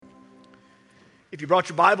If you brought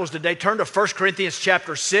your Bibles today, turn to 1 Corinthians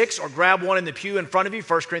chapter 6 or grab one in the pew in front of you,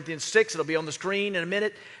 1 Corinthians 6. It'll be on the screen in a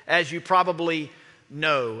minute, as you probably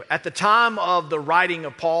know. At the time of the writing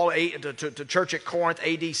of Paul to church at Corinth,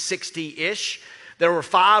 AD 60-ish, there were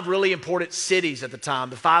 5 really important cities at the time.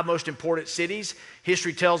 The 5 most important cities,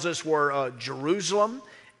 history tells us, were Jerusalem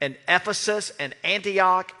and Ephesus and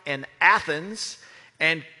Antioch and Athens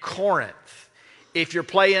and Corinth. If you're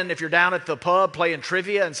down at the pub playing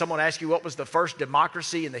trivia and someone asks you what was the first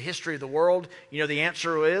democracy in the history of the world, you know the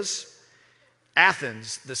answer is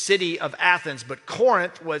Athens, the city of Athens. But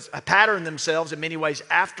Corinth patterned themselves in many ways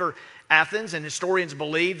after Athens, and historians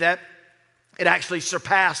believe that it actually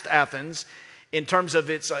surpassed Athens in terms of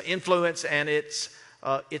its influence and its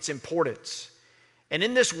importance. And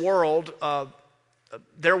in this world,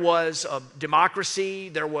 there was a democracy,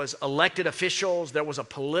 there was elected officials, there was a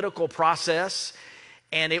political process,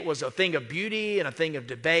 and it was a thing of beauty and a thing of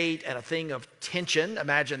debate and a thing of tension.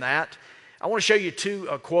 Imagine that. I want to show you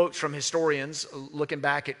 2 quotes from historians looking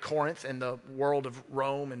back at Corinth and the world of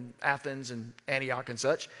Rome and Athens and Antioch and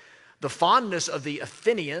such. The fondness of the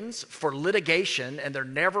Athenians for litigation and their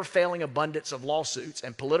never-failing abundance of lawsuits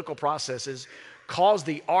and political processes caused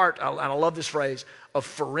the art, and I love this phrase, of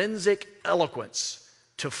forensic eloquence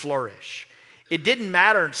to flourish. It didn't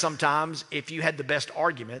matter sometimes if you had the best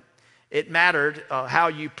argument. It mattered how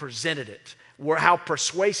you presented it. How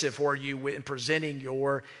persuasive were you in presenting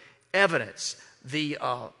your evidence. The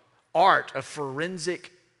art of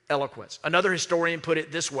forensic eloquence. Another historian put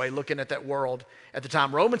it this way, looking at that world at the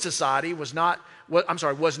time. Roman society was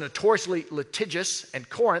notoriously litigious, and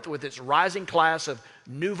Corinth, with its rising class of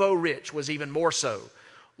nouveau rich, was even more so.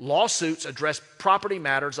 Lawsuits addressed property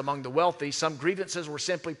matters among the wealthy. Some grievances were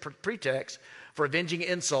simply pretext for avenging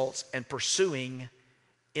insults and pursuing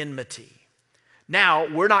enmity. Now,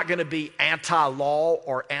 we're not going to be anti-law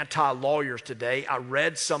or anti-lawyers today. I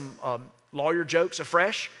read some lawyer jokes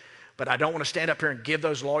afresh, but I don't want to stand up here and give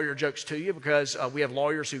those lawyer jokes to you because we have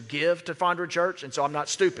lawyers who give to Fondren Church, and so I'm not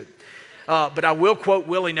stupid. But I will quote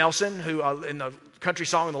Willie Nelson, who in the country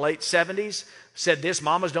song in the late 70s said this: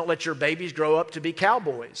 "Mamas, don't let your babies grow up to be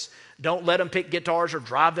cowboys. Don't let them pick guitars or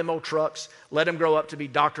drive them old trucks. Let them grow up to be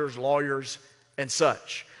doctors, lawyers, and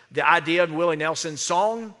such." The idea of Willie Nelson's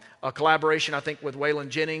song, a collaboration, I think, with Waylon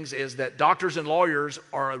Jennings, is that doctors and lawyers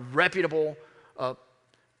are a reputable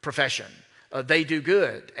profession. They do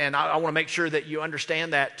good. And I want to make sure that you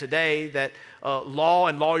understand that today, that law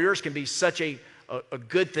and lawyers can be such a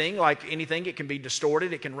good thing. Like anything, it can be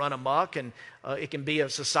distorted, it can run amok, and it can be a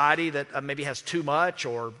society that maybe has too much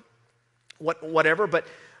or whatever. But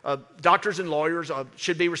doctors and lawyers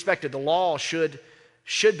should be respected. The law should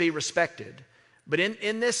be respected. But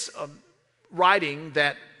in this writing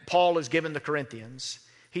that Paul has given the Corinthians,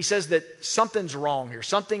 he says that something's wrong here.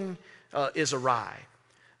 Something is awry.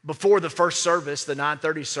 Before the first service, the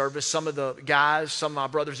 9:30 service, some of the guys, some of my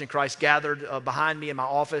brothers in Christ gathered behind me in my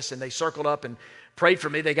office, and they circled up and prayed for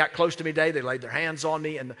me. They got close to me today. They laid their hands on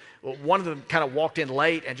me, and one of them kind of walked in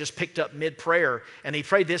late and just picked up mid-prayer, and he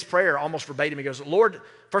prayed this prayer almost verbatim. He goes, "Lord,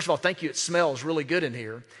 first of all, thank you. It smells really good in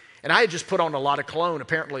here." And I had just put on a lot of cologne,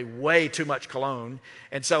 apparently way too much cologne.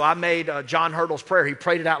 And so I made John Hurdle's prayer. He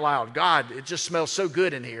prayed it out loud. "God, it just smells so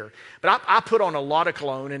good in here." But I put on a lot of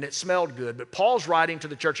cologne and it smelled good. But Paul's writing to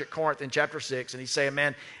the church at Corinth in chapter 6, and he's saying,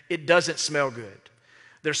 man, it doesn't smell good.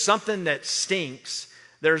 There's something that stinks.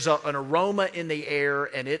 There's an aroma in the air,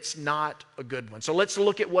 and it's not a good one. So let's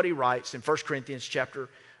look at what he writes in 1 Corinthians chapter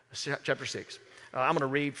 6. I'm going to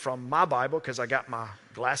read from my Bible because I got my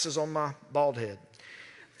glasses on my bald head.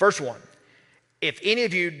 Verse 1, if any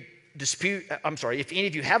of you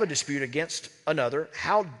have a dispute against another,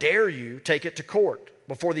 how dare you take it to court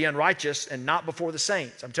before the unrighteous and not before the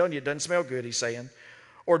saints? I'm telling you, it doesn't smell good, he's saying.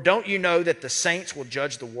 Or don't you know that the saints will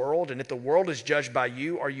judge the world? And if the world is judged by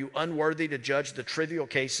you, are you unworthy to judge the trivial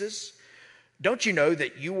cases? Don't you know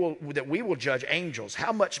that we will judge angels?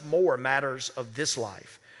 How much more matters of this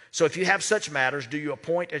life? So if you have such matters, do you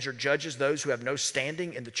appoint as your judges those who have no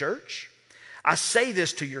standing in the church? I say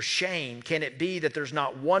this to your shame. Can it be that there's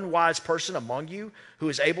not one wise person among you who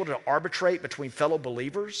is able to arbitrate between fellow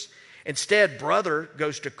believers? Instead, brother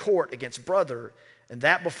goes to court against brother, and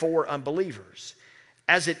that before unbelievers.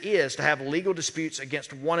 As it is, to have legal disputes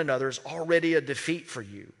against one another is already a defeat for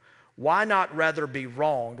you. Why not rather be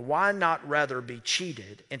wronged? Why not rather be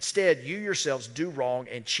cheated? Instead, you yourselves do wrong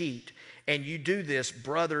and cheat, and you do this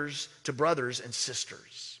brothers to brothers and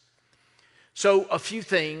sisters. So a few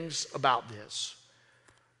things about this.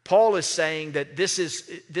 Paul is saying that this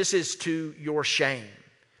is to your shame.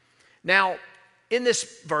 Now, in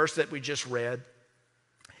this verse that we just read,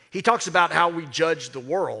 he talks about how we judge the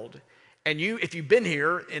world. And if you've been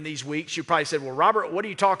here in these weeks, you probably said, well, Robert, what are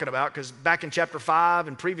you talking about? Because back in chapter 5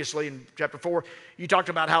 and previously in chapter 4, you talked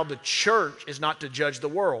about how the church is not to judge the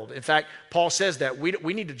world. In fact, Paul says that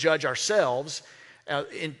we need to judge ourselves,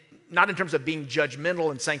 not in terms of being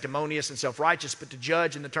judgmental and sanctimonious and self-righteous, but to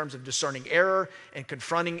judge in the terms of discerning error and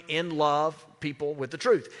confronting in love people with the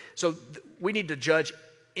truth. So we need to judge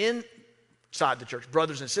inside the church,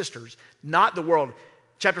 brothers and sisters, not the world.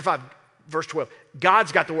 Chapter 5, verse 12,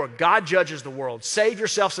 God's got the world. God judges the world. Save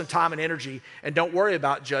yourself some time and energy and don't worry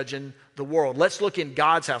about judging the world. Let's look in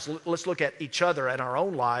God's house. Let's look at each other and our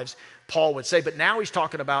own lives, Paul would say. But now he's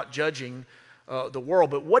talking about judging the world.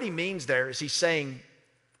 But what he means there is he's saying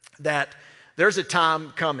that there's a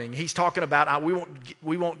time coming. He's talking about,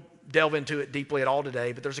 we won't delve into it deeply at all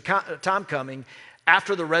today, but there's a time coming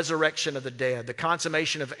after the resurrection of the dead, the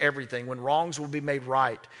consummation of everything, when wrongs will be made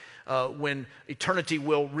right, when eternity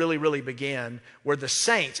will really, really begin, where the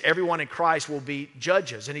saints, everyone in Christ, will be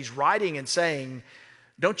judges. And he's writing and saying,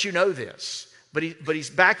 don't you know this? But he's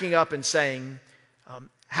backing up and saying,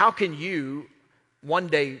 how can you one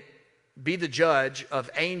day be the judge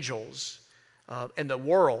of angels in the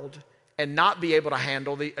world and not be able to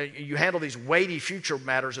handle you handle these weighty future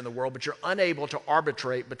matters in the world, but you're unable to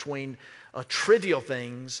arbitrate between trivial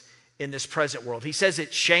things in this present world. He says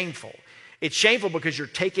it's shameful. It's shameful because you're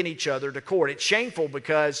taking each other to court. It's shameful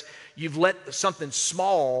because you've let something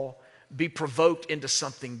small be provoked into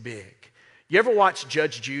something big. You ever watch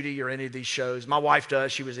Judge Judy or any of these shows? My wife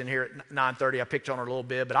does. She was in here at 9:30. I picked on her a little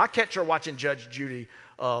bit, but I catch her watching Judge Judy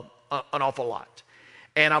an awful lot.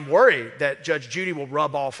 And I'm worried that Judge Judy will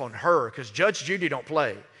rub off on her because Judge Judy don't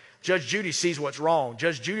play. Judge Judy sees what's wrong.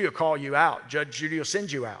 Judge Judy will call you out. Judge Judy will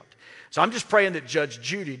send you out. So I'm just praying that Judge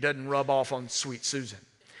Judy doesn't rub off on sweet Susan.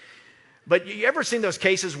 But you ever seen those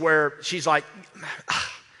cases where she's like,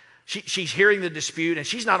 she's hearing the dispute and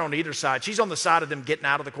she's not on either side. She's on the side of them getting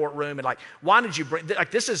out of the courtroom and like, why did you bring,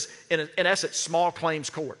 like this is in essence small claims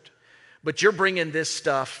court. But you're bringing this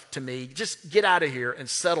stuff to me. Just get out of here and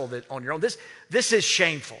settle it on your own. This is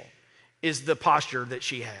shameful, is the posture that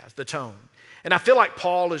she has, the tone. And I feel like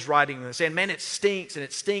Paul is writing this, saying, man, it stinks, and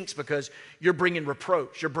it stinks because you're bringing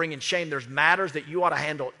reproach, you're bringing shame. There's matters that you ought to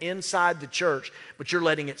handle inside the church, but you're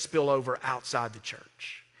letting it spill over outside the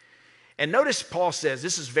church. And notice Paul says,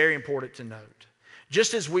 this is very important to note.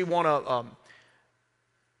 Just as we want to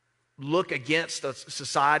look against a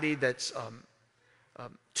society that's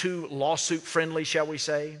too lawsuit friendly, shall we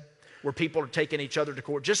say, where people are taking each other to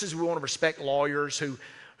court, just as we want to respect lawyers who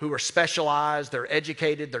are specialized, they're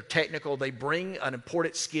educated, they're technical, they bring an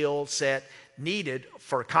important skill set needed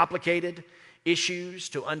for complicated issues,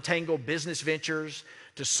 to untangle business ventures,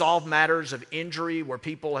 to solve matters of injury where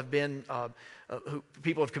people have been,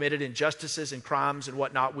 people have committed injustices and crimes and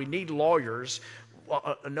whatnot. We need lawyers,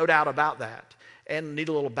 no doubt about that, and need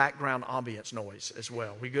a little background ambience noise as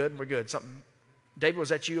well. We good? We're good. Something. David, was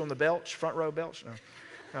that you on the belch, front row belch?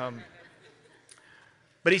 No.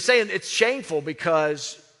 But he's saying it's shameful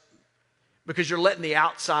because you're letting the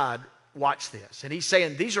outside watch this. And he's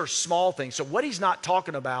saying these are small things. So what he's not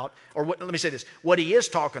talking about, let me say this, what he is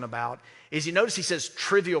talking about is, you notice he says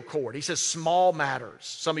trivial court. He says small matters,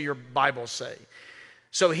 some of your Bibles say.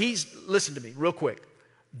 So listen to me real quick.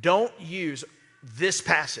 Don't use this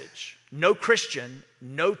passage. No Christian,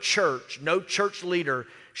 no church leader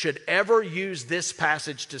should ever use this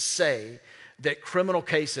passage to say that criminal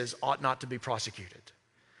cases ought not to be prosecuted.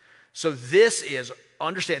 So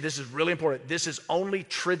understand, this is really important. This is only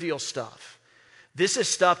trivial stuff. This is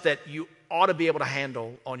stuff that you ought to be able to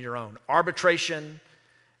handle on your own. Arbitration,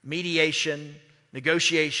 mediation,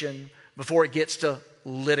 negotiation, before it gets to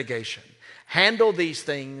litigation. Handle these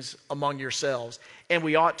things among yourselves, and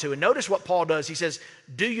we ought to. And notice what Paul does. He says,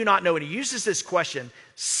 do you not know? And he uses this question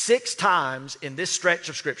 6 times in this stretch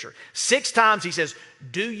of Scripture. 6 times he says,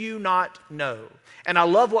 do you not know? And I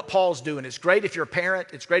love what Paul's doing. It's great if you're a parent.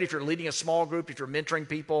 It's great if you're leading a small group, if you're mentoring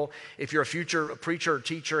people, if you're a future preacher or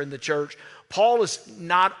teacher in the church. Paul is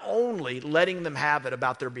not only letting them have it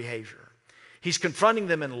about their behavior. He's confronting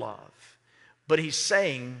them in love. But he's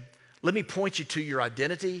saying, let me point you to your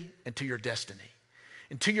identity and to your destiny.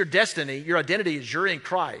 And to your destiny, your identity is you're in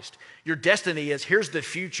Christ. Your destiny is, here's the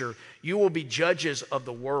future. You will be judges of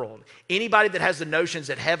the world. Anybody that has the notions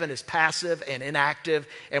that heaven is passive and inactive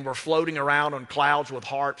and we're floating around on clouds with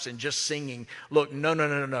harps and just singing, look,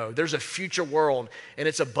 no. There's a future world, and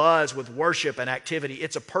it's a buzz with worship and activity.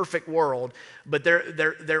 It's a perfect world, but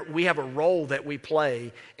we have a role that we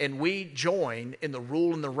play, and we join in the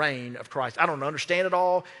rule and the reign of Christ. I don't understand it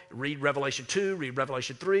all. Read Revelation 2, read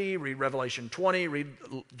Revelation 3, read Revelation 20, read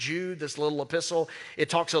Jude, this little epistle. It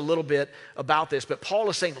talks a little bit bit about this, but Paul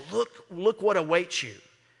is saying, look what awaits you.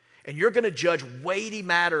 And you're going to judge weighty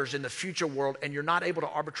matters in the future world, and you're not able to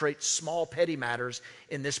arbitrate small, petty matters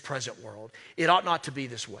in this present world. It ought not to be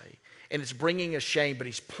this way. And it's bringing us shame, but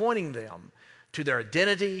he's pointing them to their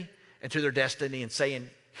identity and to their destiny and saying,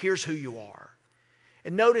 here's who you are.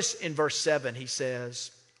 And notice in verse 7, he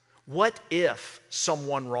says, what if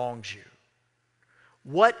someone wrongs you?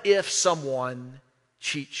 What if someone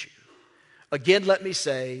cheats you? Again, let me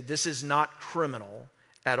say, this is not criminal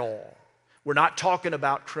at all. We're not talking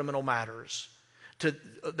about criminal matters.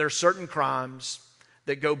 There are certain crimes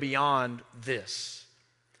that go beyond this.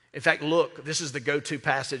 In fact, look, this is the go-to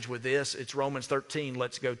passage with this. It's Romans 13.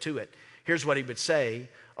 Let's go to it. Here's what he would say,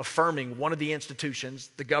 affirming one of the institutions,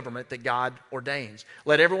 the government, that God ordains.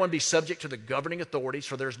 Let everyone be subject to the governing authorities,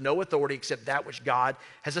 for there's no authority except that which God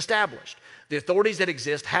has established. The authorities that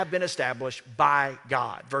exist have been established by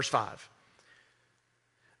God. Verse 5.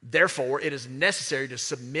 Therefore, it is necessary to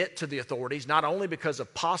submit to the authorities, not only because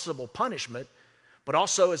of possible punishment, but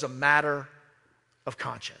also as a matter of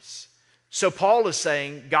conscience. So Paul is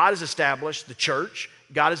saying God has established the church,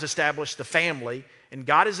 God has established the family, and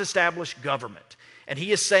God has established government. And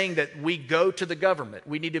he is saying that we go to the government.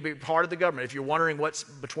 We need to be part of the government. If you're wondering what's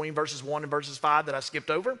between verses 1 and verses 5 that I skipped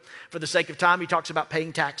over, for the sake of time, he talks about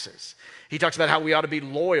paying taxes. He talks about how we ought to be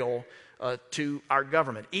loyal to our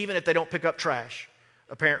government, even if they don't pick up trash.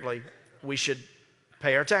 Apparently, we should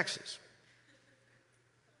pay our taxes.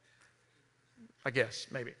 I guess,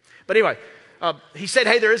 maybe. But anyway, he said,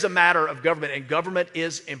 hey, there is a matter of government, and government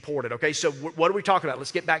is important. Okay, so what are we talking about?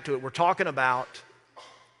 Let's get back to it. We're talking about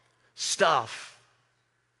stuff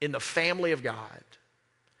in the family of God,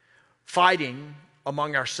 fighting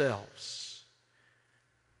among ourselves.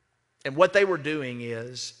 And what they were doing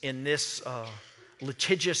is, in this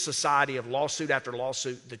litigious society of lawsuit after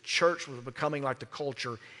lawsuit, the church was becoming like the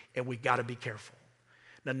culture, and we got to be careful.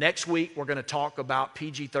 Now, next week, we're going to talk about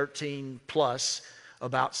PG-13 plus,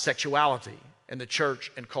 about sexuality and the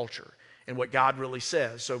church and culture and what God really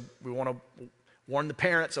says. So we want to warn the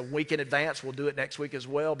parents a week in advance. We'll do it next week as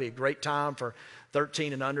well. It'll be a great time for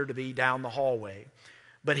 13 and under to be down the hallway.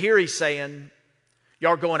 But here he's saying,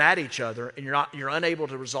 y'all are going at each other, and you're unable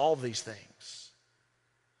to resolve these things.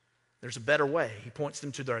 There's a better way. He points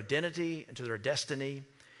them to their identity and to their destiny.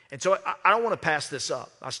 And so I don't want to pass this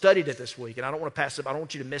up. I studied it this week, and I don't want to pass it up. I don't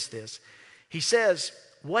want you to miss this. He says,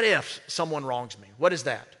 what if someone wrongs me? What is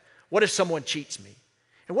that? What if someone cheats me?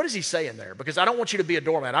 And what is he saying there? Because I don't want you to be a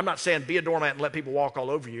doormat. I'm not saying be a doormat and let people walk all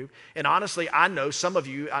over you. And honestly, I know some of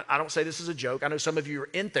you, I don't say this as a joke, I know some of you are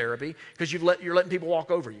in therapy because you're letting people walk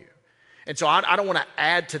over you. And so I don't want to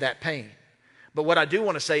add to that pain. But what I do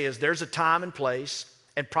want to say is there's a time and place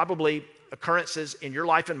and probably occurrences in your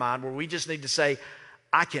life and mine where we just need to say,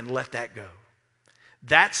 I can let that go.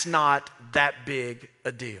 That's not that big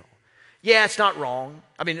a deal. Yeah, it's not wrong.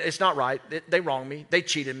 I mean, it's not right. They wronged me. They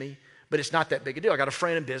cheated me. But it's not that big a deal. I got a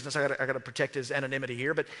friend in business. I got to protect his anonymity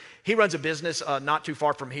here. But he runs a business not too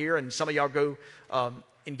far from here. And some of y'all go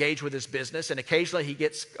engage with his business. And occasionally he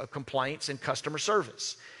gets complaints in customer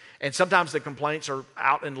service. And sometimes the complaints are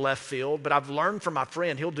out in left field. But I've learned from my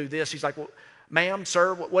friend, he'll do this. He's like, well, ma'am,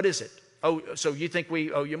 sir, what is it? Oh, so you think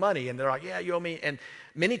we owe you money? And they're like, yeah, you owe me. And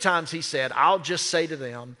many times he said, I'll just say to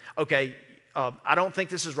them, okay, I don't think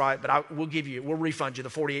this is right, but we'll refund you the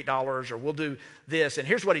 $48, or we'll do this. And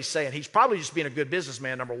here's what he's saying. He's probably just being a good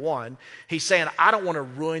businessman, number one. He's saying, I don't want to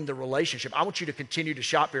ruin the relationship. I want you to continue to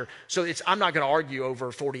shop here. So I'm not going to argue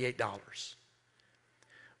over $48.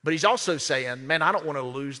 But he's also saying, man, I don't want to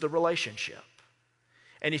lose the relationship.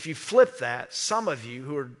 And if you flip that, some of you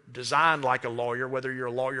who are designed like a lawyer, whether you're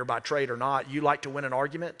a lawyer by trade or not, you like to win an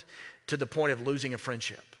argument to the point of losing a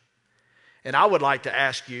friendship. And I would like to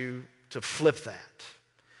ask you to flip that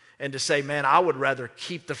and to say, man, I would rather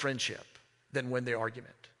keep the friendship than win the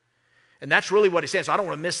argument. And that's really what he's saying. So I don't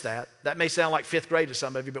want to miss that. That may sound like fifth grade to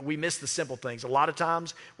some of you, but we miss the simple things. A lot of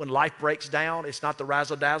times when life breaks down, it's not the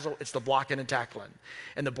razzle-dazzle, it's the blocking and tackling.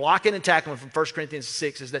 And the blocking and tackling from 1 Corinthians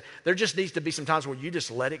 6 is that there just needs to be some times where you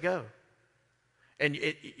just let it go. And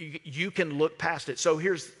you can look past it. So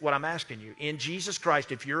here's what I'm asking you. In Jesus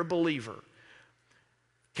Christ, if you're a believer,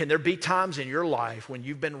 can there be times in your life when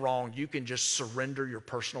you've been wronged, you can just surrender your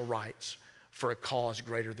personal rights for a cause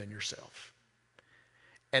greater than yourself?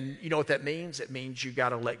 And you know what that means? It means you got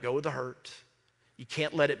to let go of the hurt. You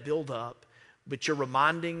can't let it build up, but you're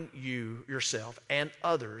reminding yourself and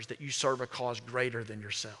others that you serve a cause greater than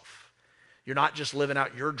yourself. You're not just living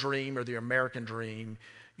out your dream or the American dream.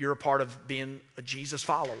 You're a part of being a Jesus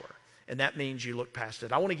follower. and that means you look past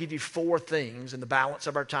it. I want to give you 4 things in the balance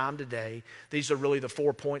of our time today. These are really the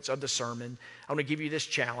 4 points of the sermon. I want to give you this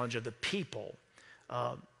challenge of the people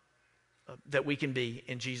that we can be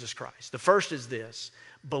in Jesus Christ. The first is this: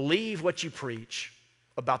 believe what you preach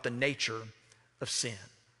about the nature of sin.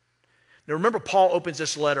 Now remember, Paul opens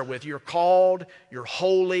this letter with, you're called, you're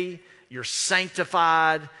holy, you're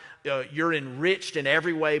sanctified, you're enriched in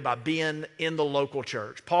every way by being in the local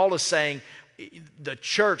church. Paul is saying the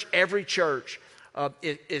church, every church,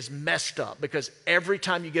 is messed up because every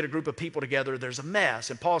time you get a group of people together, there's a mess.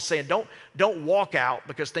 And Paul's saying, don't walk out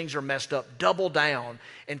because things are messed up. Double down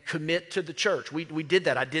and commit to the church. We did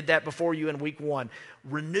that. I did that before you in week 1.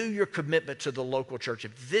 Renew your commitment to the local church.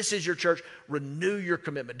 If this is your church, renew your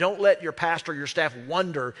commitment. Don't let your pastor or your staff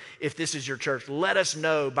wonder if this is your church. Let us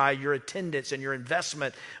know by your attendance and your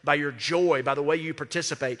investment, by your joy, by the way you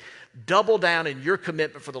participate. Double down in your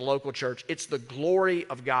commitment for the local church. It's the glory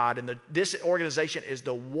of God. And this organization is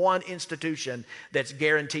the one institution that's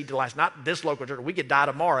guaranteed to last. Not this local church. We could die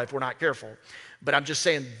tomorrow if we're not careful. But I'm just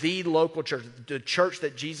saying the local church, the church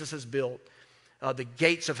that Jesus has built, the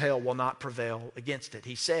gates of hell will not prevail against it.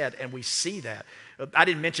 He said, and we see that. I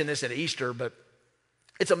didn't mention this at Easter, but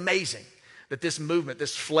it's amazing that this movement,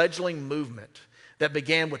 this fledgling movement that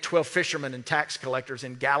began with 12 fishermen and tax collectors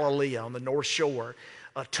in Galilee on the North Shore,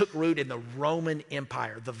 took root in the Roman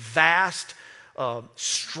Empire, the vast,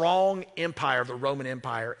 strong empire of the Roman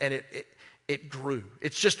Empire, and it grew.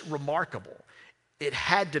 It's just remarkable. It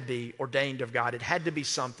had to be ordained of God. It had to be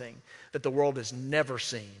something that the world has never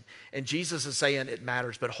seen. And Jesus is saying it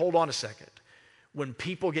matters, but hold on a second. When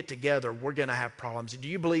people get together, we're going to have problems. Do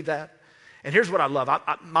you believe that? And here's what I love.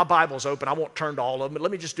 My Bible's open. I won't turn to all of them, but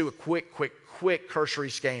let me just do a quick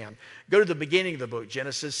cursory scan. Go to the beginning of the book,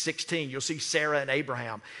 Genesis 16. You'll see Sarah and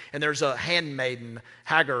Abraham. And there's a handmaiden,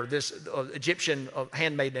 Hagar, this Egyptian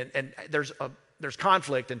handmaiden, and there's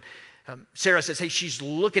conflict. And Sarah says, hey, she's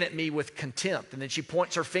looking at me with contempt. And then she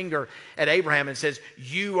points her finger at Abraham and says,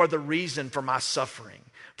 you are the reason for my suffering.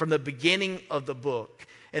 From the beginning of the book.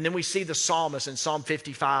 And then we see the psalmist in Psalm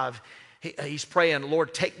 55. He's praying,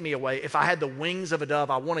 Lord, take me away. If I had the wings of a dove,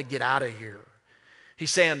 I want to get out of here. He's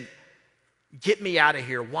saying, get me out of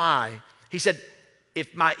here. Why? He said,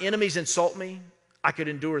 if my enemies insult me, I could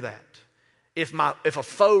endure that. If a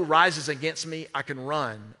foe rises against me, I can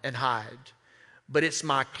run and hide. But it's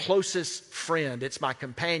my closest friend, it's my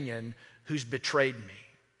companion who's betrayed me.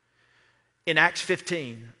 In Acts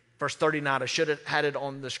 15, verse 39, I should have had it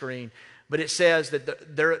on the screen, but it says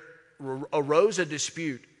that there arose a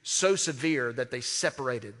dispute so severe that they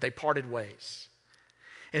separated, they parted ways.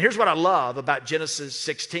 And here's what I love about Genesis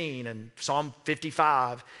 16 and Psalm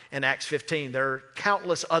 55 and Acts 15. There are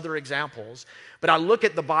countless other examples, but I look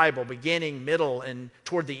at the Bible beginning, middle, and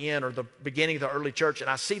toward the end, or the beginning of the early church, and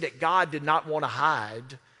I see that God did not want to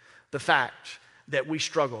hide the fact that we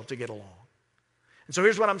struggle to get along. And so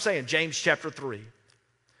here's what I'm saying, James chapter 3.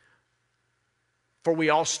 For we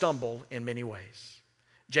all stumble in many ways.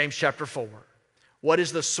 James chapter 4. What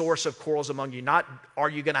is the source of quarrels among you? Not are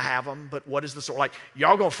you going to have them, but what is the source? Like,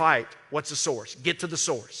 y'all going to fight. What's the source? Get to the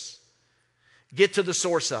source. Get to the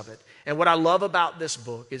source of it. And what I love about this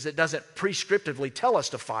book is it doesn't prescriptively tell us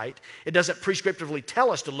to fight. It doesn't prescriptively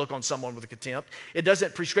tell us to look on someone with contempt. It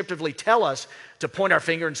doesn't prescriptively tell us to point our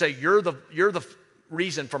finger and say, you're the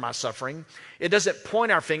reason for my suffering. It doesn't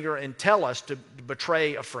point our finger and tell us to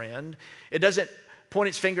betray a friend. It doesn't point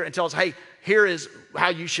its finger and tell us, hey, here is how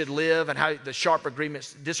you should live and how the sharp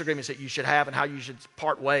disagreements that you should have and how you should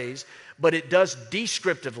part ways. But it does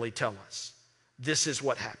descriptively tell us this is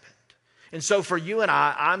what happened. And so for you and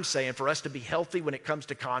I'm saying for us to be healthy when it comes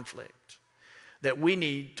to conflict, that we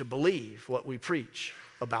need to believe what we preach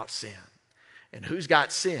about sin. And who's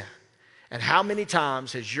got sin? And how many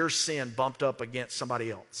times has your sin bumped up against somebody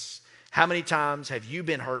else? How many times have you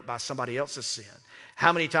been hurt by somebody else's sin?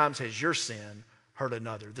 How many times has your sin hurt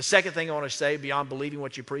another? The second thing I want to say, beyond believing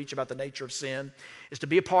what you preach about the nature of sin, is to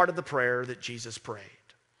be a part of the prayer that Jesus prayed.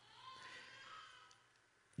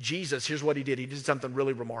 Jesus, here's what he did. He did something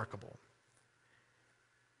really remarkable.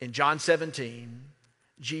 In John 17,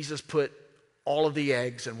 Jesus put all of the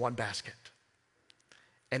eggs in one basket.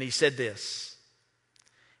 And he said this.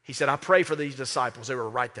 He said, I pray for these disciples. They were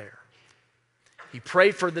right there. He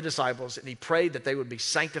prayed for the disciples, and he prayed that they would be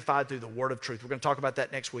sanctified through the word of truth. We're going to talk about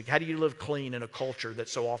that next week. How do you live clean in a culture that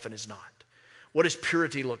so often is not? What does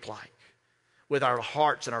purity look like with our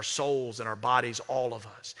hearts and our souls and our bodies, all of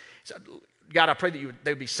us? So, God, I pray that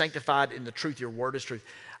they would be sanctified in the truth. Your word is truth.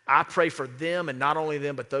 I pray for them, and not only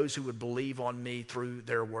them, but those who would believe on me through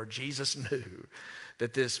their word. Jesus knew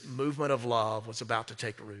that this movement of love was about to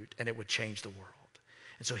take root, and it would change the world.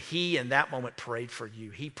 And so he, in that moment, prayed for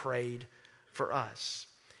you. He prayed for us.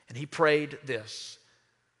 And he prayed this,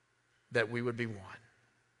 that we would be one.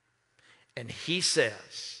 And he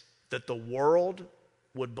says that the world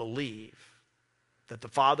would believe that the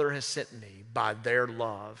Father has sent me by their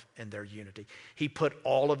love and their unity. He put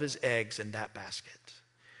all of his eggs in that basket.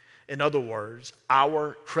 In other words,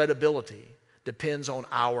 our credibility depends on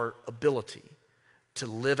our ability to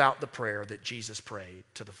live out the prayer that Jesus prayed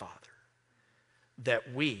to the Father,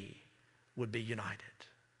 that we would be united.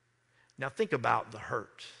 Now think about the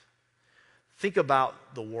hurt. Think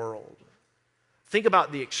about the world. Think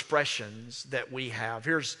about the expressions that we have.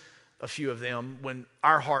 Here's a few of them. When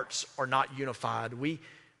our hearts are not unified, we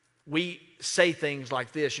say things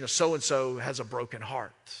like this, so-and-so has a broken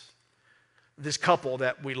heart. This couple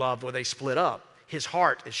that we loved, where they split up, his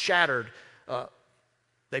heart is shattered.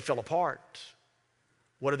 They fell apart.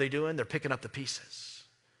 What are they doing? They're picking up the pieces.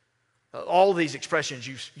 All of these expressions,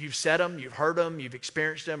 you've said them, you've heard them, you've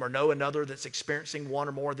experienced them, or know another that's experiencing one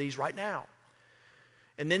or more of these right now.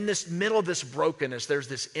 And in this middle of this brokenness, there's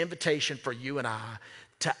this invitation for you and I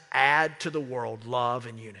to add to the world love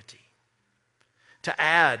and unity. To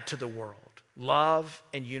add to the world love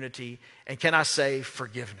and unity, and can I say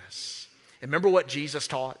forgiveness. And remember what Jesus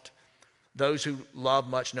taught? Those who love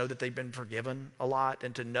much know that they've been forgiven a lot,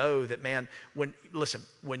 and to know that, man, when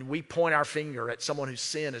we point our finger at someone whose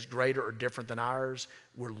sin is greater or different than ours,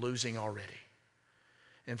 we're losing already.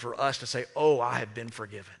 And for us to say, oh, I have been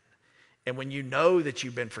forgiven. And when you know that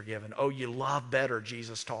you've been forgiven, oh, you love better.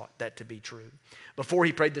 Jesus taught that to be true. Before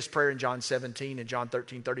he prayed this prayer in John 17 and John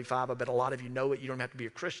 13:35, I bet a lot of you know it. You don't have to be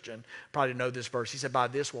a Christian probably to know this verse. He said, by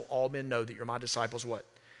this will all men know that you're my disciples, what?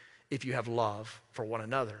 If you have love for one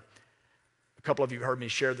another. A couple of you heard me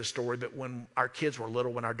share this story, but when our kids were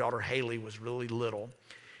little, when our daughter Haley was really little,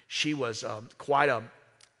 she was quite a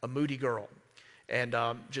moody girl, and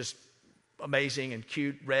just amazing and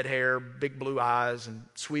cute, red hair, big blue eyes, and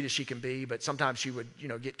sweet as she can be, but sometimes she would,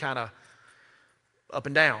 get kind of up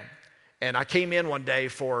and down. And I came in one day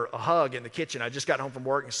for a hug in the kitchen. I just got home from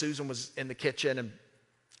work, and Susan was in the kitchen, and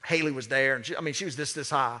Haley was there, and she was this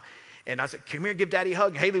high. And I said, come here, give Daddy a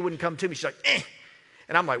hug. Haley wouldn't come to me. She's like, eh.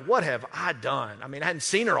 And I'm like, what have I done? I hadn't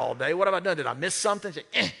seen her all day. What have I done? Did I miss something? She's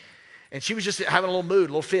like, eh. And she was just having a little mood,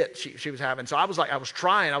 a little fit she was having. So I was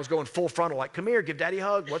trying. I was going full frontal, like, come here, give Daddy a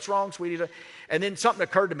hug. What's wrong, sweetie? And then something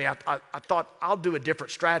occurred to me. I thought, I'll do a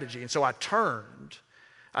different strategy. And so I turned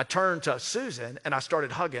to Susan, and I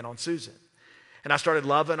started hugging on Susan. And I started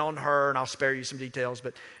loving on her, and I'll spare you some details.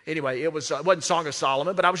 But anyway, it wasn't Song of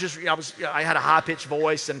Solomon, but I had a high-pitched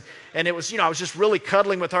voice, and it was, I was just really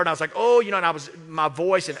cuddling with her, and I was like, oh, and my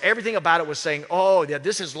voice and everything about it was saying, oh, yeah,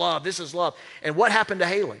 this is love, this is love. And what happened to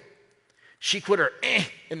Haley? She quit her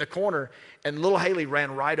in the corner, and little Haley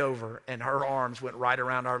ran right over, and her arms went right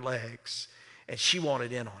around our legs, and she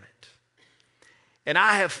wanted in on it. And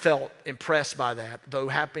I have felt impressed by that, though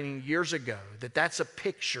happening years ago, that's a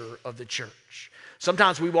picture of the church.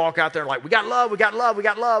 Sometimes we walk out there like, we got love, we got love, we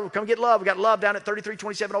got love. Come get love. We got love down at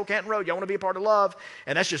 3327 Old Canton Road. Y'all want to be a part of love?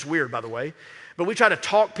 And that's just weird, by the way. But we try to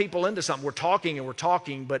talk people into something. We're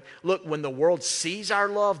talking, but look, when the world sees our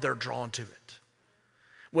love, they're drawn to it.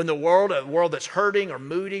 When a world that's hurting or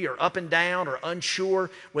moody or up and down or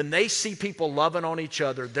unsure, when they see people loving on each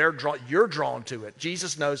other, you're drawn to it.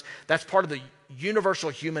 Jesus knows that's part of the universal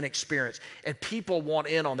human experience, and people want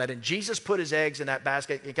in on that. And Jesus put his eggs in that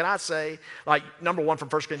basket. And can I say, like, number one from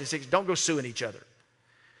 1 Corinthians 6, don't go suing each other.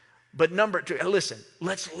 But number two, listen,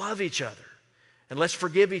 let's love each other. And let's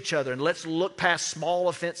forgive each other, and let's look past small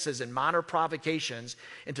offenses and minor provocations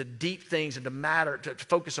into deep things and to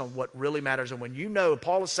focus on what really matters. And when you know,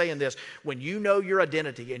 Paul is saying this, when you know your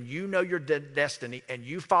identity and you know your destiny and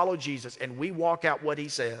you follow Jesus and we walk out what he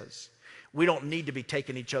says, we don't need to be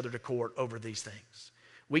taking each other to court over these things.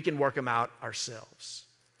 We can work them out ourselves.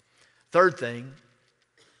 Third thing,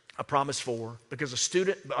 I promise become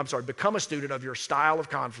a student of your style of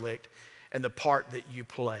conflict and the part that you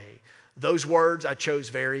play. Those words I chose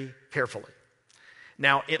very carefully.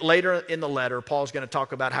 Now, later in the letter, Paul's going to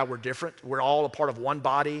talk about how we're different. We're all a part of one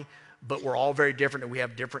body, but we're all very different, and we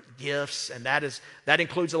have different gifts, and that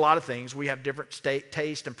includes a lot of things. We have different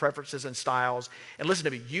taste and preferences and styles. And listen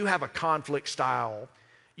to me, you have a conflict style.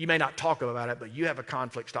 You may not talk about it, but you have a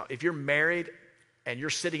conflict style. If you're married and you're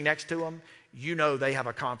sitting next to them, you know they have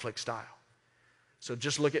a conflict style. So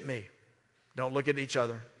just look at me. Don't look at each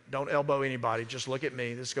other. Don't elbow anybody. Just look at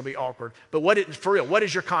me. This is going to be awkward. But for real, what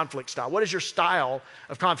is your conflict style? What is your style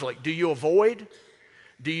of conflict? Do you avoid?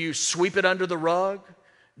 Do you sweep it under the rug?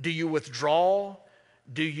 Do you withdraw?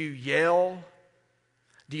 Do you yell?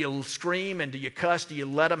 Do you scream and do you cuss? Do you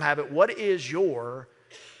let them have it? What is your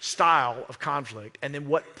style of conflict, and then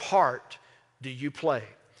what part do you play?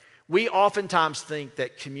 We oftentimes think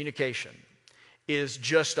that communication is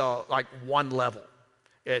just like one level.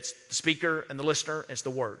 It's the speaker and the listener, it's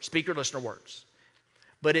the word. Speaker, listener, words.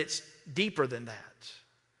 But it's deeper than that.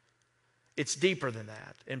 It's deeper than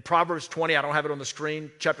that. In Proverbs 20, I don't have it on the screen,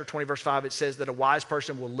 chapter 20, verse 5, it says that a wise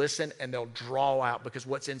person will listen and they'll draw out, because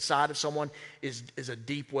what's inside of someone is a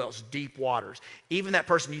deep well, it's deep waters. Even that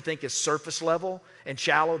person you think is surface level and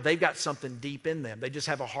shallow, they've got something deep in them. They just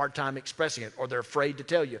have a hard time expressing it, or they're afraid to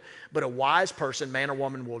tell you. But a wise person, man or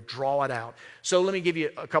woman, will draw it out. So let me give you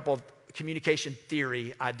a couple of communication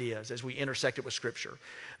theory ideas as we intersect it with Scripture.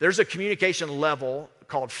 There's a communication level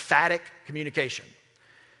called phatic communication.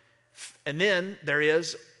 And then there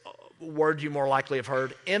is a word you more likely have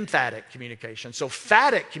heard, emphatic communication. So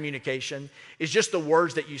phatic communication is just the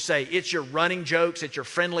words that you say. It's your running jokes, it's your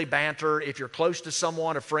friendly banter. If you're close to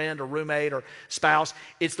someone, a friend or roommate or spouse,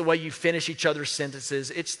 it's the way you finish each other's sentences.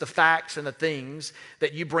 It's the facts and the things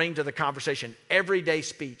that you bring to the conversation. Everyday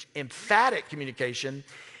speech. Emphatic communication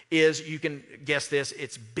is, you can guess this,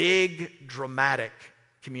 it's big, dramatic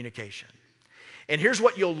communication. And here's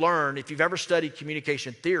what you'll learn if you've ever studied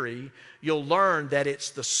communication theory. You'll learn that it's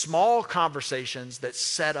the small conversations that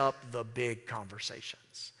set up the big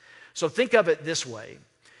conversations. So think of it this way.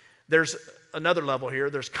 There's another level here.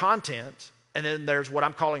 There's content, and then there's what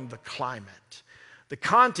I'm calling the climate. The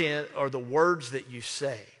content are the words that you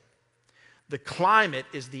say. The climate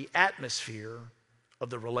is the atmosphere of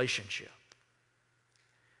the relationship.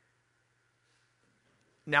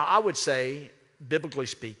 Now, I would say, biblically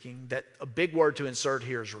speaking, that a big word to insert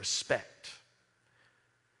here is respect.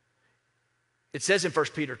 It says in 1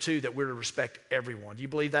 Peter 2 that we're to respect everyone. Do you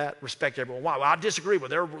believe that? Respect everyone. Why? Well, I disagree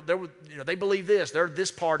with them. They believe this. They're this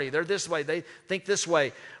party. They're this way. They think this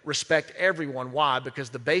way. Respect everyone. Why? Because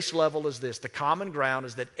the base level is this. The common ground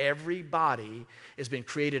is that everybody has been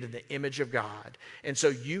created in the image of God. And so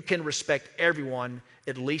you can respect everyone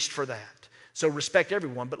at least for that. So respect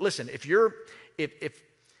everyone. But listen, if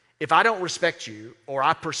I don't respect you, or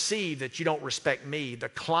I perceive that you don't respect me, the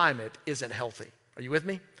climate isn't healthy. Are you with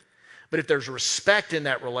me? But if there's respect in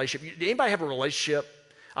that relationship, anybody have a relationship?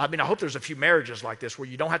 I mean, I hope there's a few marriages like this where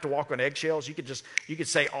you don't have to walk on eggshells. You could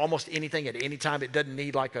say almost anything at any time. It doesn't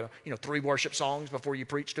need like 3 worship songs before you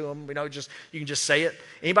preach to them. You can just say it.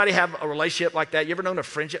 Anybody have a relationship like that? You ever known a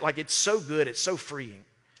friendship? Like, it's so good. It's so freeing.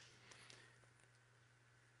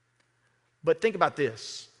 But think about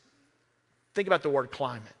this. Think about the word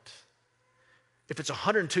climate. If it's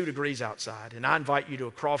 102 degrees outside and I invite you to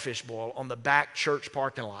a crawfish boil on the back church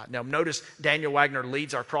parking lot. Now notice Daniel Wagner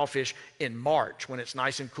leads our crawfish in March when it's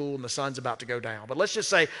nice and cool and the sun's about to go down. But let's just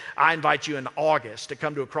say I invite you in August to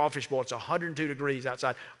come to a crawfish boil. It's 102 degrees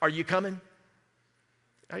outside. Are you coming?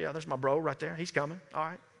 Oh yeah, there's my bro right there. He's coming. All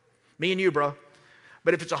right. Me and you, bro.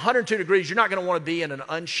 But if it's 102 degrees, you're not going to want to be in an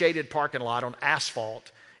unshaded parking lot on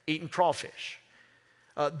asphalt eating crawfish.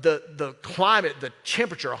 The climate, the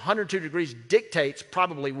temperature, 102 degrees dictates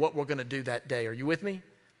probably what we're going to do that day. Are you with me?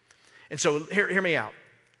 And so hear me out.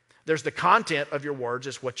 There's the content of your words,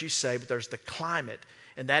 it's what you say, but there's the climate,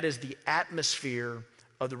 and that is the atmosphere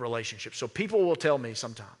of the relationship. So people will tell me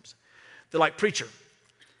sometimes, they're like, preacher,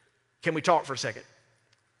 can we talk for a second?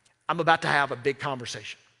 I'm about to have a big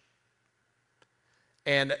conversation.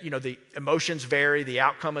 And, the emotions vary. The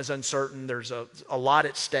outcome is uncertain. There's a lot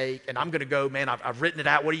at stake. And I'm going to go, man, I've written it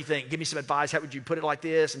out. What do you think? Give me some advice. How would you put it like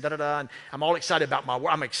this? And da-da-da. And I'm all excited about my word.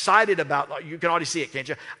 I'm excited about, you can already see it, can't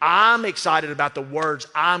you? I'm excited about the words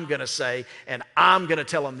I'm going to say, and I'm going to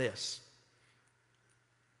tell them this.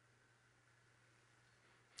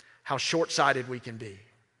 How short-sighted we can be.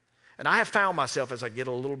 And I have found myself as I get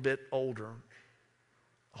a little bit older,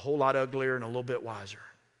 a whole lot uglier and a little bit wiser.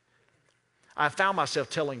 I found myself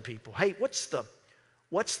telling people, hey, what's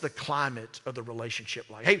the climate of the relationship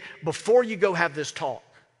like? Hey, before you go have this talk,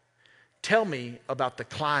 tell me about the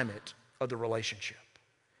climate of the relationship.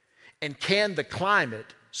 And can the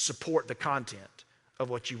climate support the content of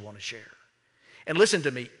what you want to share? And listen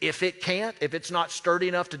to me, if it can't, if it's not sturdy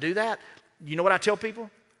enough to do that, you know what I tell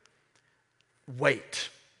people? Wait.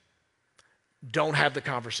 Don't have the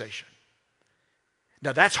conversation.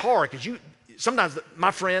 Now that's hard because sometimes my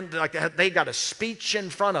friend, they got a speech in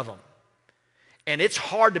front of them. And it's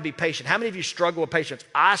hard to be patient. How many of you struggle with patience?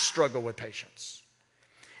 I struggle with patience.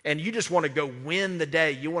 And you just want to go win the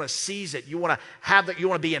day. You want to seize it. You want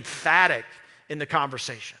to be emphatic in the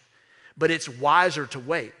conversation. But it's wiser to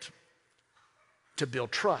wait, to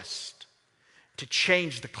build trust, to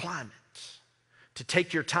change the climate, to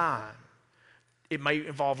take your time. It may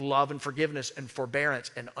involve love and forgiveness and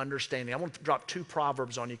forbearance and understanding. I want to drop 2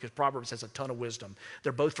 Proverbs on you because Proverbs has a ton of wisdom.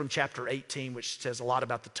 They're both from chapter 18, which says a lot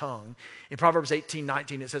about the tongue. In Proverbs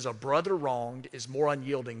 18:19, it says, a brother wronged is more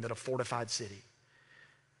unyielding than a fortified city.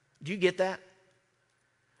 Do you get that?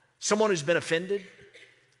 Someone who's been offended,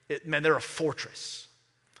 man, they're a fortress.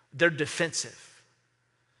 They're defensive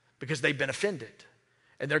because they've been offended.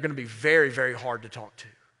 And they're going to be very, very hard to talk to.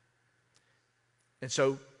 And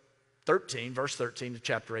so verse 13 of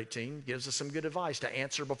chapter 18 gives us some good advice. To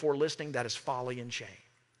answer before listening, that is folly and shame.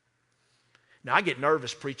 Now, I get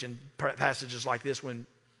nervous preaching passages like this when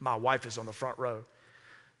my wife is on the front row.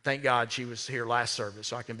 Thank God she was here last service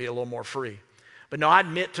so I can be a little more free. But no, I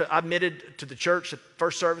admitted to the church at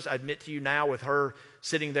first service. I admit to you now with her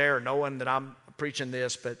sitting there knowing that I'm preaching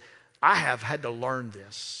this, but I have had to learn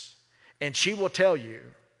this. And she will tell you,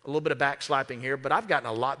 a little bit of backslapping here, but I've gotten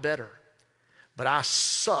a lot better. But I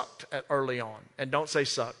sucked early on. And don't say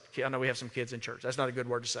suck. I know we have some kids in church. That's not a good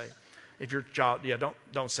word to say. If your child,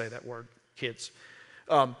 don't say that word, kids.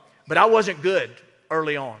 But I wasn't good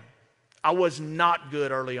early on. I was not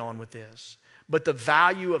good early on with this. But the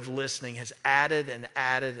value of listening has added and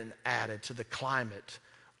added and added to the climate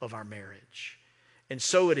of our marriage. And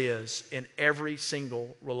so it is in every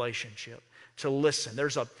single relationship to listen.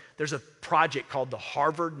 There's a project called the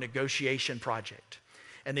Harvard Negotiation Project.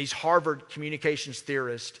 And these Harvard communications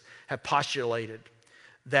theorists have postulated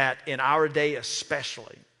that in our day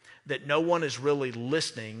especially, that no one is really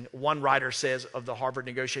listening. One writer says of the Harvard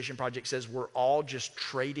Negotiation Project says, we're all just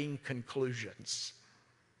trading conclusions.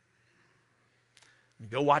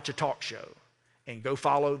 Go watch a talk show and go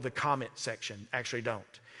follow the comment section. Actually don't.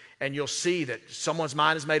 And you'll see that someone's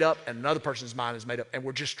mind is made up and another person's mind is made up. And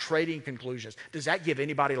we're just trading conclusions. Does that give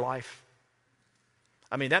anybody life?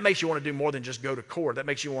 I mean, that makes you want to do more than just go to court. That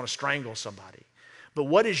makes you want to strangle somebody. But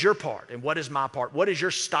what is your part and what is my part? What is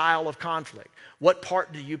your style of conflict? What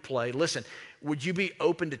part do you play? Listen, would you be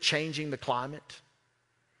open to changing the climate?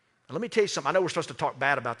 And let me tell you something. I know we're supposed to talk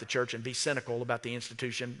bad about the church and be cynical about the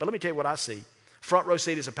institution, but let me tell you what I see. Front row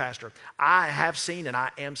seat as a pastor. I have seen and I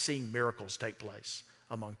am seeing miracles take place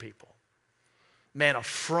among people. Man, a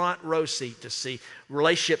front row seat to see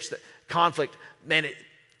relationships, that conflict, man,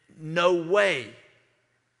 no way.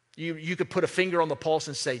 You could put a finger on the pulse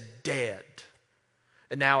and say dead.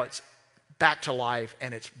 And now it's back to life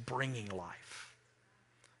and it's bringing life.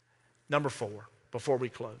 Number 4, before we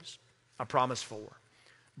close, I promise 4.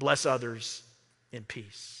 Bless others in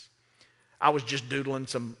peace. I was just doodling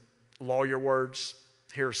some lawyer words.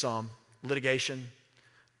 Here are some. Litigation,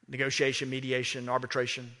 negotiation, mediation,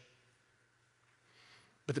 arbitration.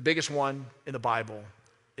 But the biggest one in the Bible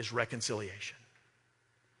is reconciliation.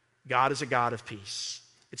 God is a God of peace.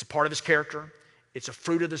 It's a part of his character. It's a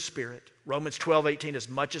fruit of the Spirit. Romans 12:18, as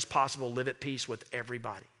much as possible, live at peace with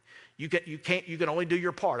everybody. You can only do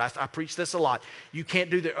your part. I preach this a lot. You can't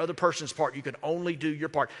do the other person's part. You can only do your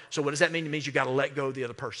part. So what does that mean? It means you got to let go of the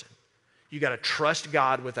other person. You got to trust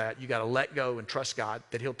God with that. You got to let go and trust God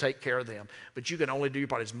that he'll take care of them. But you can only do your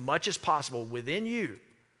part as much as possible within you.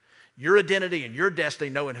 Your identity and your destiny,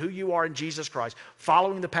 knowing who you are in Jesus Christ,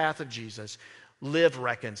 following the path of Jesus, live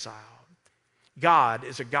reconciled. God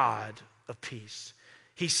is a God of peace.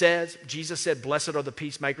 He says, Jesus said, blessed are the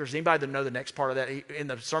peacemakers. Anybody that know the next part of that? In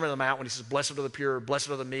the Sermon on the Mount, when he says, blessed are the pure, blessed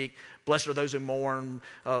are the meek, blessed are those who mourn,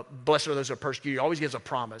 blessed are those who are persecuted, he always gives a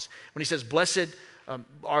promise. When he says, blessed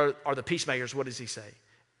are the peacemakers, what does he say?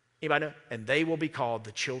 Anybody know? And they will be called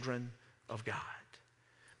the children of God.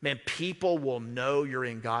 Man, people will know you're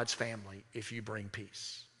in God's family if you bring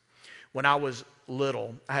peace. When I was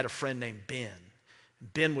little, I had a friend named Ben.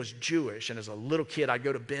 Ben was Jewish, and as a little kid, I'd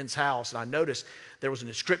go to Ben's house, and I noticed there was an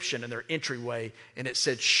inscription in their entryway, and it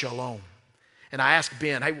said, Shalom. And I asked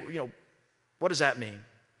Ben, hey, what does that mean?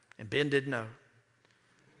 And Ben didn't know.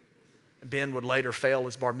 Ben would later fail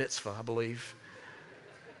his bar mitzvah, I believe.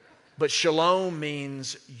 But shalom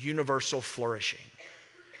means universal flourishing.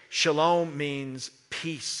 Shalom means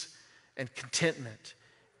peace and contentment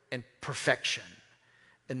and perfection.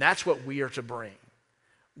 And that's what we are to bring.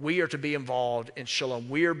 We are to be involved in shalom.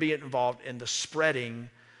 We are being involved in the spreading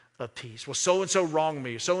of peace. Well, so-and-so wronged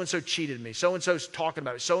me. So-and-so cheated me. So-and-so's talking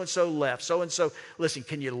about me. So-and-so left. So-and-so. Listen,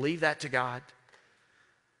 can you leave that to God?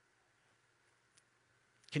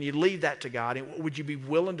 Can you leave that to God? And would you be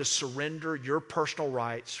willing to surrender your personal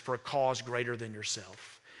rights for a cause greater than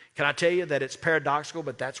yourself? Can I tell you that it's paradoxical,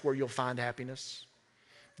 but that's where you'll find happiness?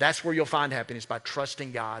 That's where you'll find happiness, by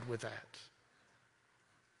trusting God with that.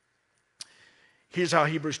 Here's how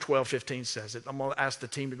Hebrews 12:15 says it. I'm going to ask the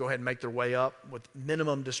team to go ahead and make their way up with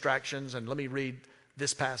minimum distractions. And let me read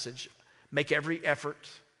this passage. Make every effort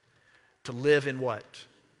to live in what?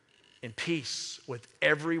 In peace with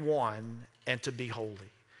everyone and to be holy.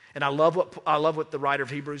 And I love what the writer of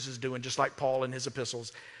Hebrews is doing, just like Paul in his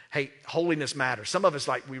epistles. Hey, holiness matters. Some of us,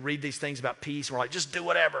 like, we read these things about peace and we're like, just do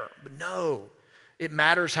whatever. But no, it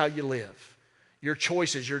matters how you live. Your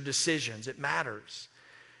choices, your decisions, it matters.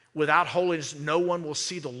 Without holiness, no one will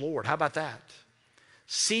see the Lord. How about that?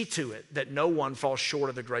 See to it that no one falls short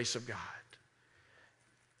of the grace of God.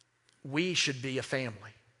 We should be a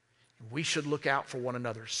family. We should look out for one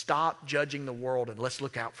another. Stop judging the world and let's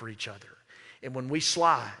look out for each other. And when we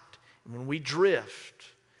slide, and when we drift,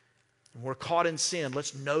 and we're caught in sin,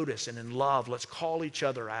 let's notice, and in love, let's call each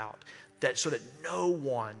other out, so that no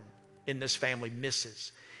one in this family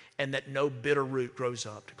misses, and that no bitter root grows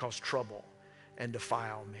up to cause trouble and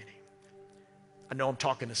defile many. I know I'm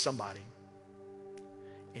talking to somebody,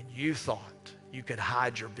 and you thought you could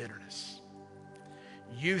hide your bitterness.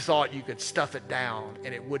 You thought you could stuff it down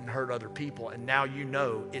and it wouldn't hurt other people, and now you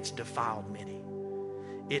know it's defiled many.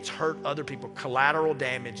 It's hurt other people. Collateral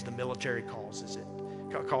damage, the military calls it.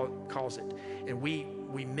 And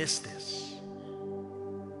we miss this.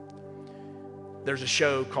 There's a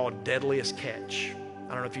show called Deadliest Catch.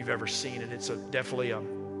 I don't know if you've ever seen it. It's definitely a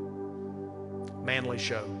manly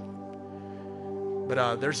show.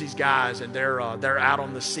 But there's these guys, and they're out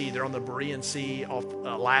on the sea. They're on the Borean Sea off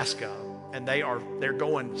Alaska, and they're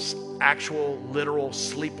going actual, literal,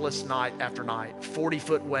 sleepless night after night.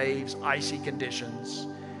 40-foot waves, icy conditions.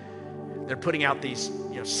 They're putting out these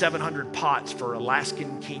 700 pots for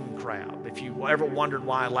Alaskan king crab. If you ever wondered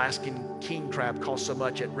why Alaskan king crab costs so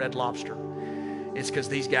much at Red Lobster, it's because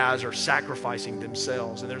these guys are sacrificing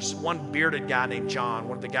themselves. And there's one bearded guy named John,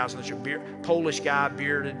 one of the guys on the show, Polish guy,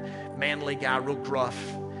 bearded, manly guy, real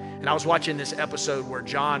gruff. And I was watching this episode where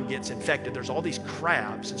John gets infected. There's all these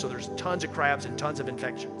crabs, and so there's tons of crabs and tons of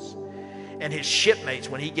infections. And his shipmates,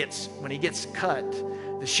 when he gets cut,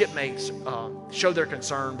 the shipmates show their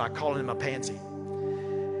concern by calling him a pansy.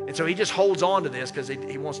 And so he just holds on to this because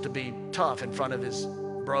he wants to be tough in front of his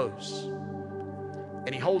bros.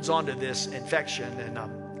 And he holds on to this infection, and I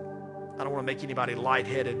don't want to make anybody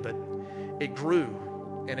lightheaded, but it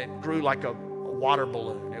grew, and it grew like a water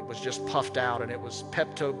balloon. It was just puffed out, and it was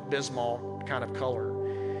Pepto-Bismol kind of color,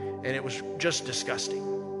 and it was just disgusting.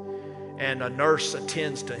 And a nurse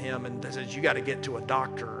attends to him and says, you got to get to a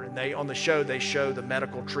doctor. And on the show, they show the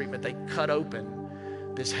medical treatment. They cut open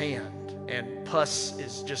this hand, and pus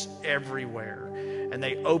is just everywhere. And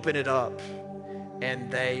they open it up,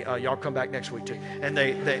 and they y'all come back next week too. And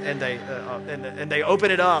they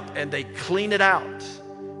open it up, and they clean it out,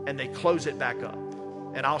 and they close it back up.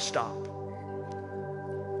 And I'll stop.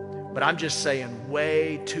 But I'm just saying,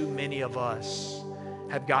 way too many of us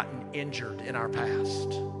have gotten injured in our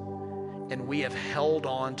past, and we have held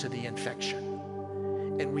on to the infection.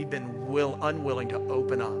 And we've been unwilling to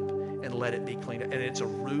open up and let it be cleaned up. And it's a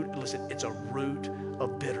root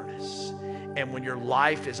of bitterness. And when your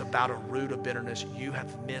life is about a root of bitterness, you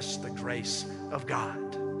have missed the grace of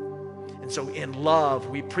God. And so in love,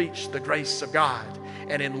 we preach the grace of God.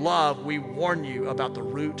 And in love, we warn you about the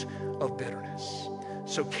root of bitterness.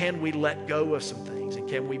 So can we let go of some things? And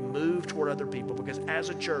can we move toward other people? Because as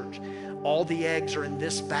a church, all the eggs are in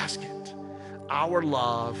this basket. Our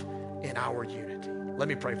love and our unity. Let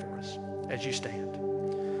me pray for us as you stand.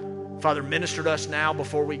 Father, minister to us now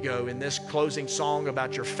before we go in this closing song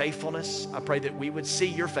about your faithfulness. I pray that we would see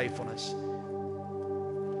your faithfulness.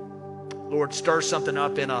 Lord, stir something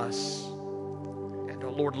up in us. And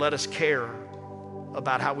Lord, let us care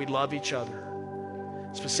about how we love each other,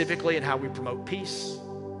 specifically in how we promote peace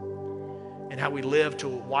and how we live to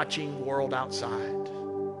a watching world outside.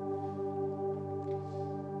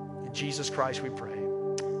 In Jesus Christ we pray.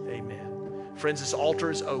 Amen. Friends, this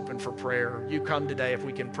altar is open for prayer. You come today if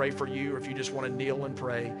we can pray for you, or if you just want to kneel and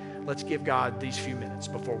pray. Let's give God these few minutes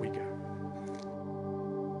before we go.